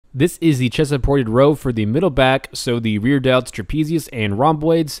This is the chest supported row for the middle back, so the rear delts, trapezius, and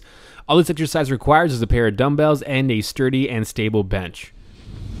rhomboids. All this exercise requires is a pair of dumbbells and a sturdy and stable bench.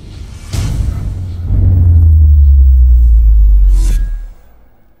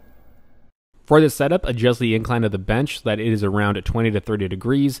 For this setup, adjust the incline of the bench so that it is around 20 to 30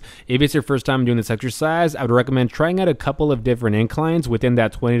 degrees. If it's your first time doing this exercise, I would recommend trying out a couple of different inclines within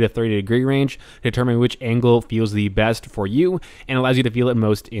that 20 to 30 degree range to determine which angle feels the best for you and allows you to feel it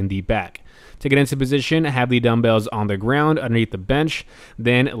most in the back. To get into position, have the dumbbells on the ground underneath the bench,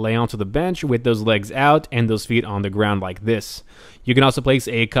 then lay onto the bench with those legs out and those feet on the ground like this. You can also place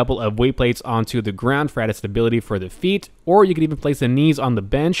a couple of weight plates onto the ground for added stability for the feet, or you can even place the knees on the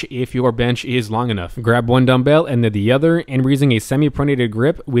bench if your bench is long enough. Grab one dumbbell and then the other, and we're using a semi-pronated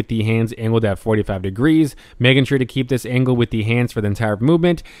grip with the hands angled at 45 degrees, making sure to keep this angle with the hands for the entire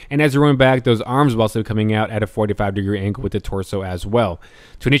movement, and as you're rolling back, those arms will also be coming out at a 45 degree angle with the torso as well.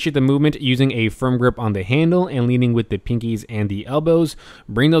 To initiate the movement, using a firm grip on the handle and leaning with the pinkies and the elbows,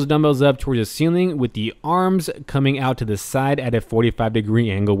 bring those dumbbells up towards the ceiling with the arms coming out to the side at a 45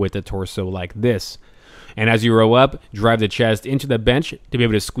 degree angle with the torso like this. And as you row up, drive the chest into the bench to be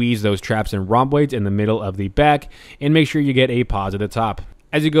able to squeeze those traps and rhomboids in the middle of the back, and make sure you get a pause at the top.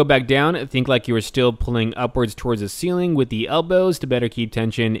 As you go back down, think like you are still pulling upwards towards the ceiling with the elbows to better keep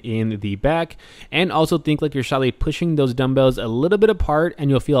tension in the back, and also think like you're slightly pushing those dumbbells a little bit apart, and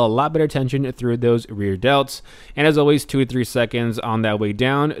you'll feel a lot better tension through those rear delts. And as always, 2 to 3 seconds on that way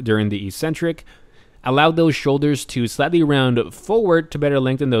down during the eccentric. Allow those shoulders to slightly round forward to better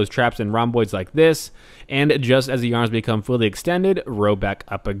lengthen those traps and rhomboids like this, and just as the arms become fully extended, row back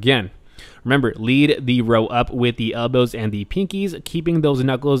up again. Remember, lead the row up with the elbows and the pinkies, keeping those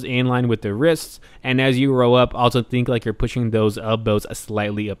knuckles in line with the wrists, and as you row up, also think like you're pushing those elbows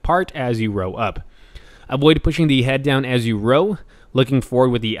slightly apart as you row up. Avoid pushing the head down as you row. Looking forward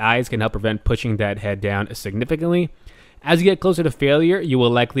with the eyes can help prevent pushing that head down significantly. As you get closer to failure, you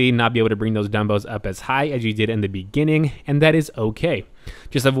will likely not be able to bring those dumbbells up as high as you did in the beginning, and that is okay.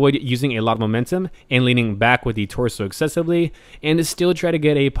 Just avoid using a lot of momentum and leaning back with the torso excessively, and still try to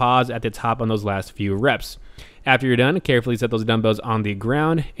get a pause at the top on those last few reps. After you're done, carefully set those dumbbells on the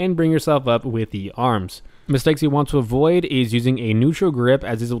ground and bring yourself up with the arms. Mistakes you want to avoid is using a neutral grip,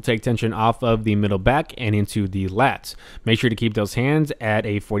 as this will take tension off of the middle back and into the lats. Make sure to keep those hands at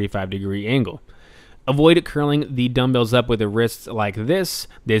a 45 degree angle. Avoid curling the dumbbells up with the wrists like this.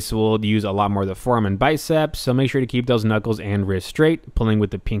 This will use a lot more of the forearm and biceps, so make sure to keep those knuckles and wrists straight, pulling with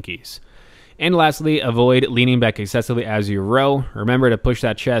the pinkies. And lastly, avoid leaning back excessively as you row. Remember to push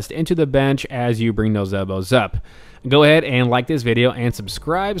that chest into the bench as you bring those elbows up. Go ahead and like this video and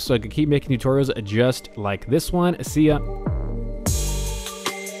subscribe so I can keep making tutorials just like this one. See ya.